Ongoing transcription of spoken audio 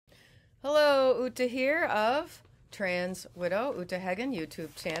Hello, Ute here of Trans Widow, Ute Hagen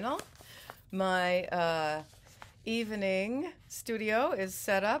YouTube channel. My evening studio is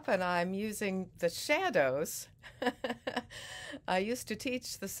set up and I'm using the shadows. I used to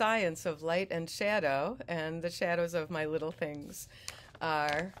teach the science of light and shadow, and the shadows of my little things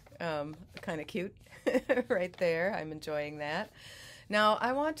are kind of cute right there. I'm enjoying that. Now,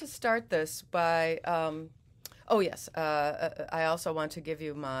 I want to start this by oh, yes. I also want to give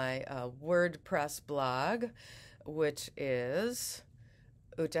you my WordPress blog, which is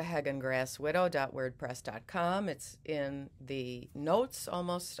utehagengrasswidow.wordpress.com. It's in the notes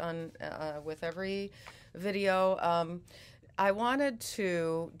almost on with every video. I wanted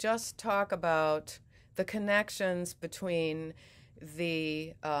to just talk about the connections between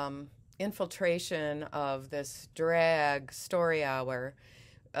the infiltration of this drag story hour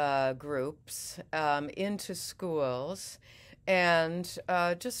groups into schools, and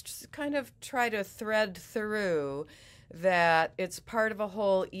just kind of try to thread through that it's part of a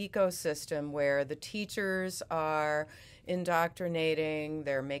whole ecosystem where the teachers are indoctrinating,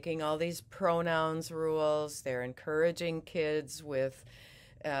 they're making all these pronouns rules, they're encouraging kids with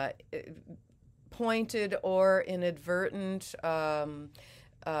pointed or inadvertent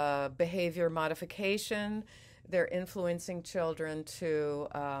behavior modification. They're influencing children to,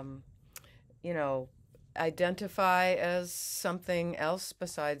 identify as something else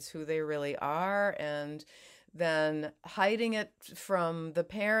besides who they really are, and then hiding it from the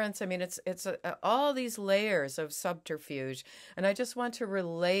parents. I mean, it's all these layers of subterfuge, and I just want to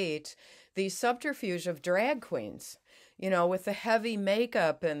relate the subterfuge of drag queens, with the heavy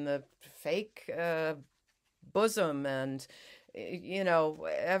makeup and the fake bosom and,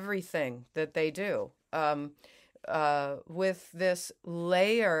 everything that they do. With this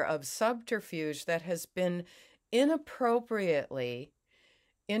layer of subterfuge that has been inappropriately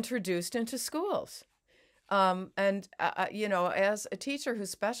introduced into schools. As a teacher who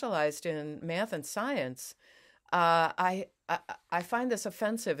specialized in math and science, I find this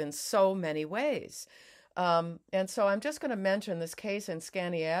offensive in so many ways. And so I'm just going to mention this case in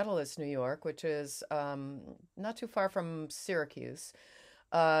Skaneateles, New York, which is not too far from Syracuse.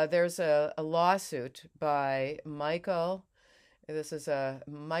 There's a lawsuit by Michael. This is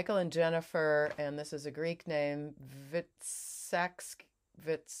Michael and Jennifer, and this is a Greek name, Vitsaxaki,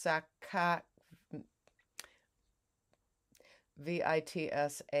 Vitsaxaki,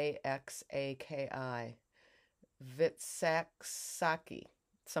 Vitsaxaki,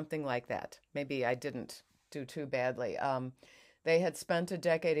 something like that. Maybe I didn't do too badly. They had spent a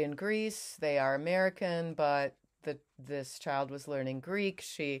decade in Greece. They are American, but this child was learning Greek.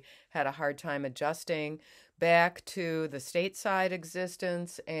 She had a hard time adjusting back to the stateside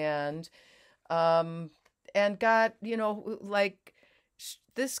existence, and got,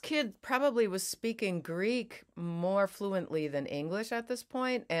 this kid probably was speaking Greek more fluently than English at this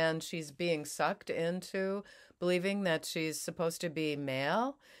point, and she's being sucked into believing that she's supposed to be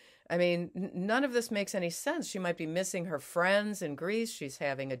male. I mean, none of this makes any sense. She might be missing her friends in Greece. She's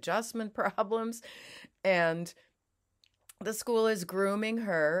having adjustment problems, and the school is grooming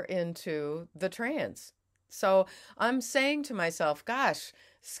her into the trans. So I'm saying to myself, gosh,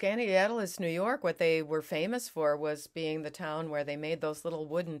 Skaneateles, New York, what they were famous for was being the town where they made those little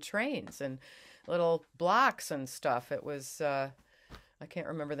wooden trains and little blocks and stuff. It was, I can't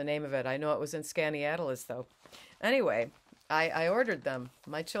remember the name of it. I know it was in Skaneateles, though. Anyway, I ordered them.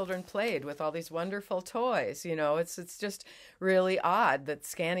 My children played with all these wonderful toys. It's just really odd that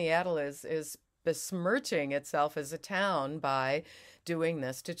Skaneateles is besmirching itself as a town by doing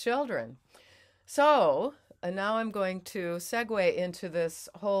this to children. So now I'm going to segue into this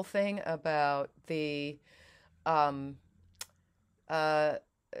whole thing about the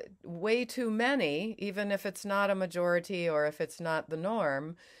way too many, even if it's not a majority or if it's not the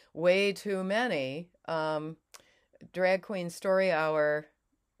norm, way too many drag queen story hour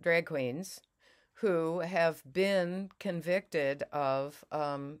drag queens who have been convicted of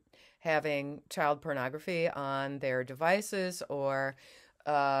having child pornography on their devices, or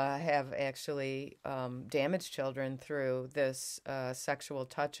have actually damaged children through this sexual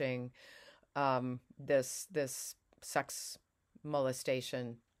touching, this sex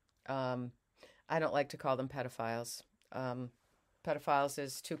molestation. I don't like to call them pedophiles. Pedophiles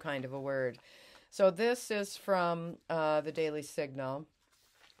is too kind of a word. So this is from the Daily Signal.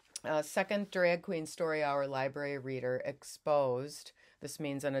 Second drag queen story hour library reader exposed. This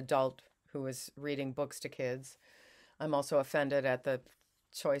means an adult who is reading books to kids. I'm also offended at the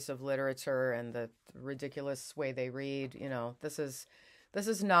choice of literature and the ridiculous way they read. This is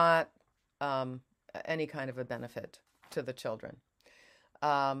not any kind of a benefit to the children.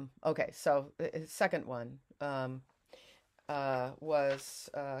 Okay, so second one was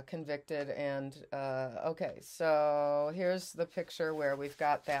convicted, and okay, so here's the picture where we've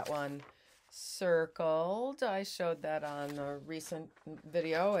got that one circled. I showed that on a recent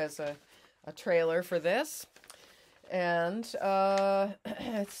video as a trailer for this. And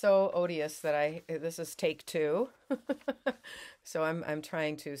it's so odious that this is take two. So I'm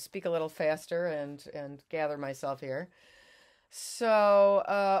trying to speak a little faster and gather myself here. So,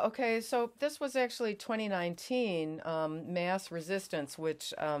 okay, so this was actually 2019, Mass Resistance,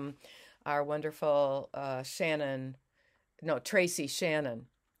 which our wonderful Tracy Shannon,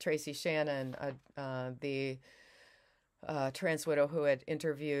 the trans widow who had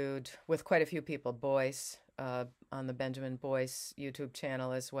interviewed with quite a few people, Boyce, on the Benjamin Boyce YouTube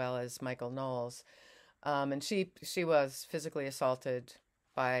channel, as well as Michael Knowles. And she was physically assaulted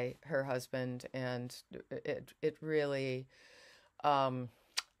by her husband, and it really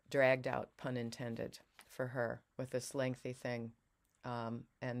dragged out, pun intended, for her with this lengthy thing.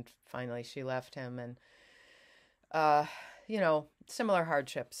 And finally she left him, and similar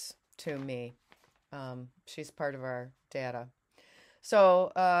hardships to me. She's part of our data.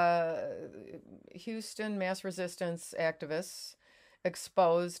 So Houston mass resistance activists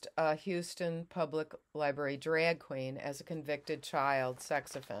exposed a Houston Public Library drag queen as a convicted child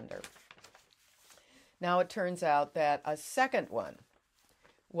sex offender. Now it turns out that a second one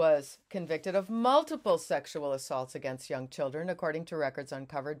was convicted of multiple sexual assaults against young children, according to records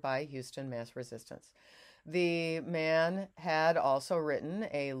uncovered by Houston Mass Resistance. The man had also written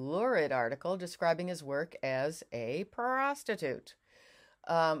a lurid article describing his work as a prostitute.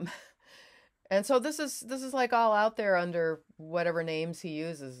 And so this is like all out there under whatever names he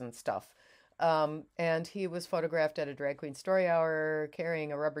uses and stuff. And he was photographed at a drag queen story hour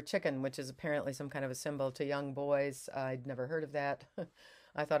carrying a rubber chicken, which is apparently some kind of a symbol to young boys. I'd never heard of that.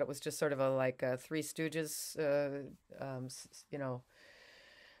 I thought it was just sort of a Three Stooges,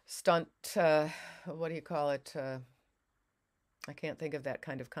 stunt. What do you call it? I can't think of that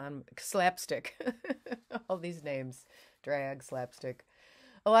kind of slapstick. All these names: drag, slapstick.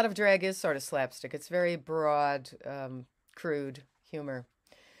 A lot of drag is sort of slapstick. It's very broad, crude humor.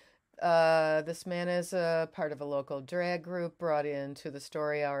 This man is a part of a local drag group brought into the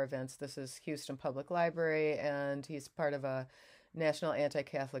story hour events. This is Houston Public Library, and he's part of a national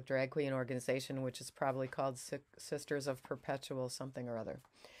anti-Catholic drag queen organization, which is probably called Sisters of Perpetual something or other.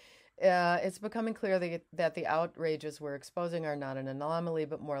 It's becoming clear that the outrages we're exposing are not an anomaly,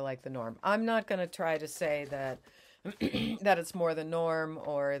 but more like the norm. I'm not going to try to say that that it's more the norm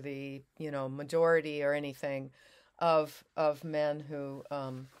or the majority or anything of men who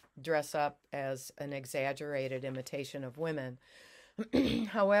dress up as an exaggerated imitation of women.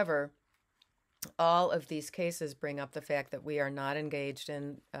 However, all of these cases bring up the fact that we are not engaged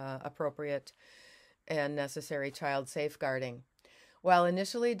in appropriate and necessary child safeguarding. While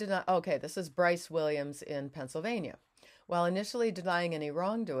initially this is Bryce Williams in Pennsylvania. While initially denying any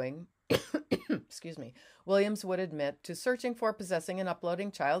wrongdoing, excuse me, Williams would admit to searching for, possessing, and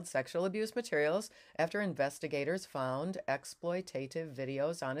uploading child sexual abuse materials after investigators found exploitative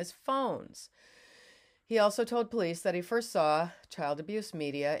videos on his phones. He also told police that he first saw child abuse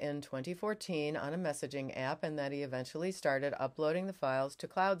media in 2014 on a messaging app, and that he eventually started uploading the files to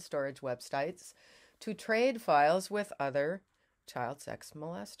cloud storage websites to trade files with other child sex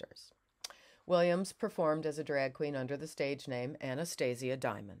molesters. Williams performed as a drag queen under the stage name Anastasia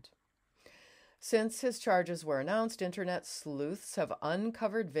Diamond. Since his charges were announced, internet sleuths have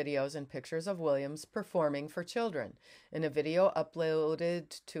uncovered videos and pictures of Williams performing for children. In a video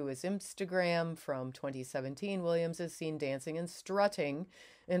uploaded to his Instagram from 2017, Williams is seen dancing and strutting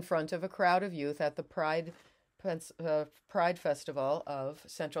in front of a crowd of youth at the Pride Festival of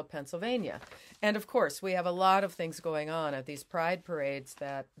Central Pennsylvania. And of course, we have a lot of things going on at these Pride parades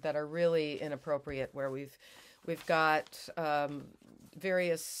that are really inappropriate, where we've got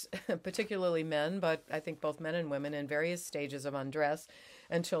various, particularly men, but I think both men and women in various stages of undress,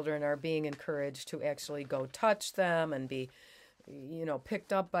 and children are being encouraged to actually go touch them and be,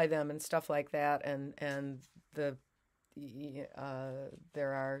 picked up by them and stuff like that. And there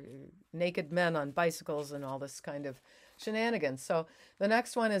are naked men on bicycles and all this kind of shenanigans. So the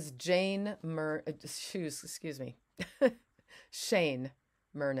next one is Shane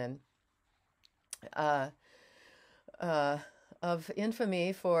Mernon, of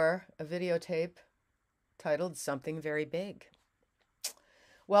infamy for a videotape titled Something Very Big.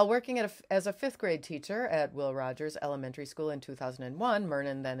 While working as a fifth grade teacher at Will Rogers Elementary School in 2001,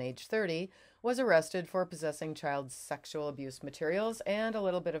 Mernon, then age 30, was arrested for possessing child sexual abuse materials and a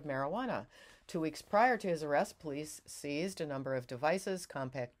little bit of marijuana. 2 weeks prior to his arrest, police seized a number of devices,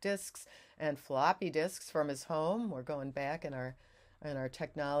 compact discs, and floppy disks from his home. We're going back in our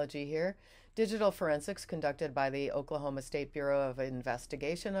technology here. Digital forensics conducted by the Oklahoma State Bureau of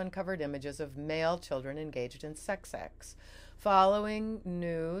Investigation uncovered images of male children engaged in sex acts. Following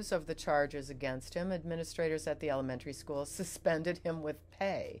news of the charges against him, administrators at the elementary school suspended him with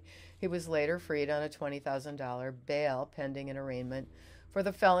pay. He was later freed on a $20,000 bail pending an arraignment for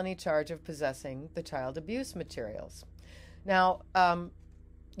the felony charge of possessing the child abuse materials. Now,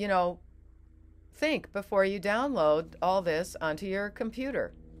 think before you download all this onto your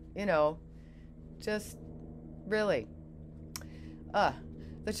computer. Just really.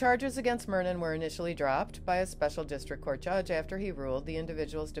 The charges against Murnin were initially dropped by a special district court judge after he ruled the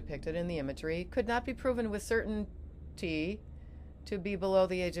individuals depicted in the imagery could not be proven with certainty to be below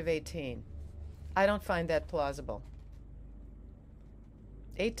the age of 18. I don't find that plausible.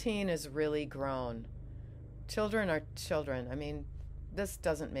 18 is really grown. Children are children. I mean, this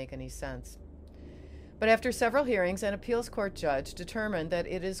doesn't make any sense. But after several hearings, an appeals court judge determined that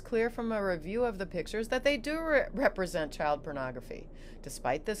it is clear from a review of the pictures that they do represent child pornography.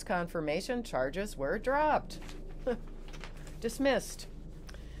 Despite this confirmation, charges were dropped. Dismissed.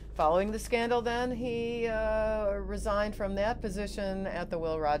 Following the scandal, then, he resigned from that position at the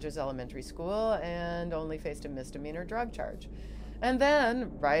Will Rogers Elementary School and only faced a misdemeanor drug charge. And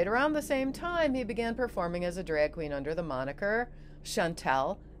then, right around the same time, he began performing as a drag queen under the moniker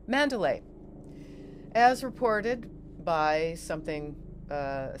Chantel Mandalay. As reported by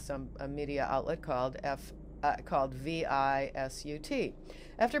a media outlet called VISUT.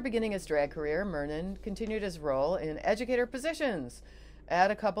 After beginning his drag career, Murnin continued his role in educator positions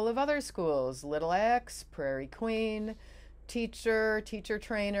at a couple of other schools, Little Axe, Prairie Queen, teacher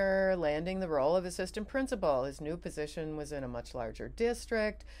trainer, landing the role of assistant principal. His new position was in a much larger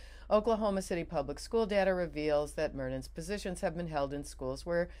district. Oklahoma City Public School data reveals that Murnin's positions have been held in schools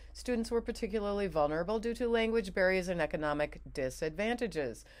where students were particularly vulnerable due to language barriers and economic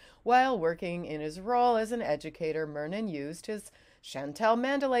disadvantages. While working in his role as an educator, Murnin used his Chantel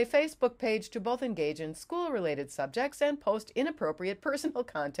Mandalay Facebook page to both engage in school-related subjects and post inappropriate personal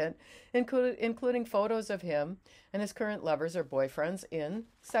content, including photos of him and his current lovers or boyfriends in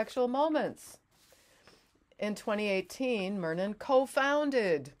sexual moments. In 2018, Murnin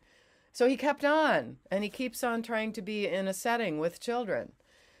co-founded. So he kept on, and he keeps on trying to be in a setting with children.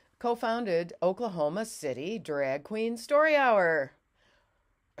 Co-founded Oklahoma City Drag Queen Story Hour.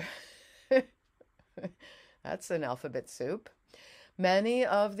 That's an alphabet soup. Many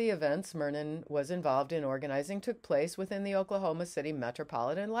of the events Murnin was involved in organizing took place within the Oklahoma City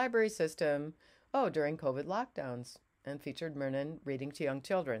Metropolitan Library System, during COVID lockdowns, and featured Murnin reading to young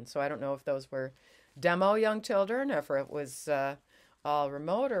children. So I don't know if those were demo young children or if it was all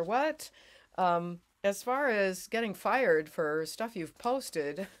remote or what. As far as getting fired for stuff you've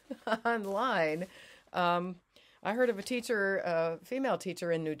posted online, I heard of a female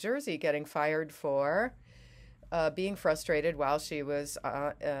teacher in New Jersey getting fired for being frustrated while she was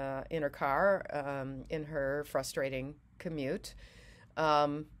in her car in her frustrating commute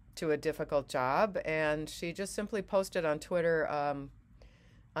to a difficult job. And she just simply posted on Twitter,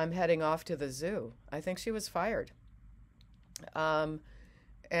 I'm heading off to the zoo. I think she was fired. And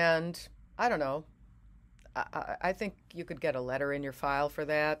I don't know. I think you could get a letter in your file for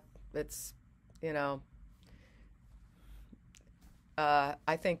that. It's,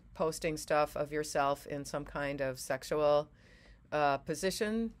 I think posting stuff of yourself in some kind of sexual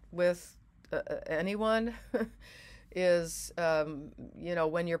position with anyone is,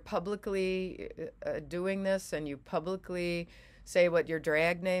 when you're publicly doing this and you publicly say what your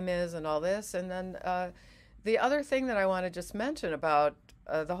drag name is and all this. And then the other thing that I want to just mention about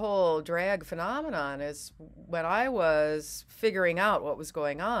the whole drag phenomenon is when I was figuring out what was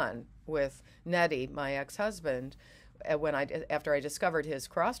going on with Nettie, my ex-husband, after I discovered his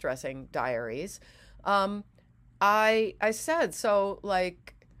cross-dressing diaries, I said, so,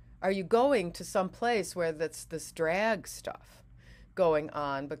 are you going to some place where that's this drag stuff going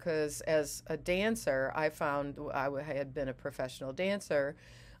on? Because as a dancer, I found I had been a professional dancer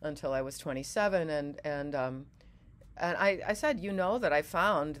until I was 27, and I said, that I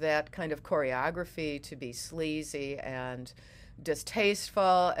found that kind of choreography to be sleazy and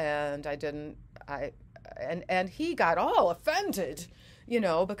distasteful, and and he got all offended,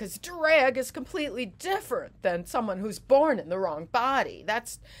 because drag is completely different than someone who's born in the wrong body.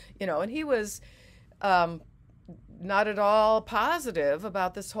 That's, and he was not at all positive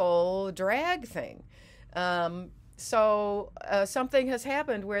about this whole drag thing. So something has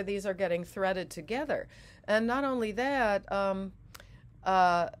happened where these are getting threaded together. And not only that,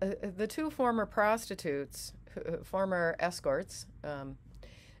 The two former prostitutes, former escorts,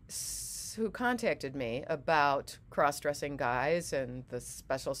 who contacted me about cross-dressing guys and the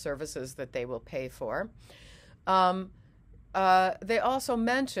special services that they will pay for. Um, they also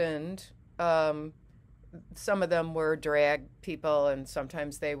mentioned some of them were drag people, and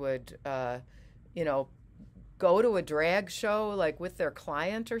sometimes they would, you know, go to a drag show like with their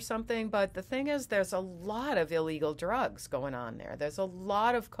client or something. But the thing is, there's a lot of illegal drugs going on there. There's a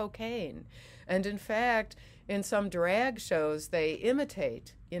lot of cocaine. And in fact, in some drag shows, they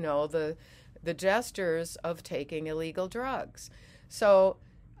imitate, the gestures of taking illegal drugs. So,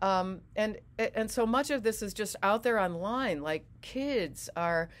 and so much of this is just out there online. Like kids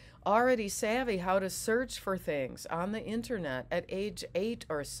are already savvy how to search for things on the internet at age 8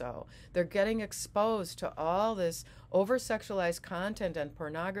 or so. They're getting exposed to all this over sexualized content and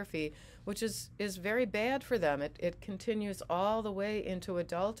pornography, which is very bad for them. It continues all the way into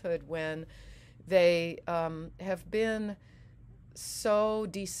adulthood when they have been so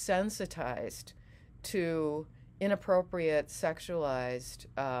desensitized to inappropriate sexualized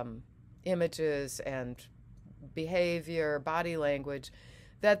images and behavior, body language,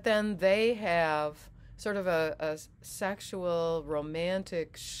 that then they have sort of a sexual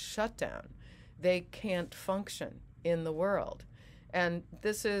romantic shutdown. They can't function in the world. And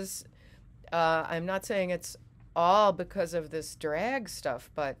this is, I'm not saying it's all because of this drag stuff,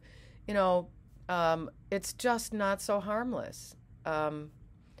 but, it's just not so harmless.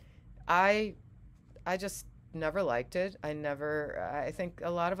 I just never liked it. I think a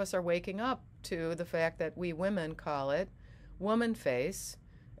lot of us are waking up to the fact that we women call it woman face,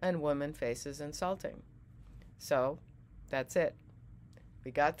 and woman face is insulting. So that's it.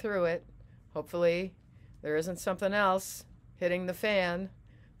 We got through it. Hopefully there isn't something else hitting the fan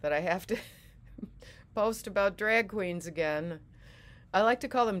that I have to post about drag queens again. I like to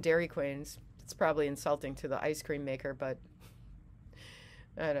call them dairy queens. It's probably insulting to the ice cream maker, but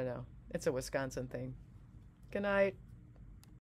I don't know. It's a Wisconsin thing. Good night.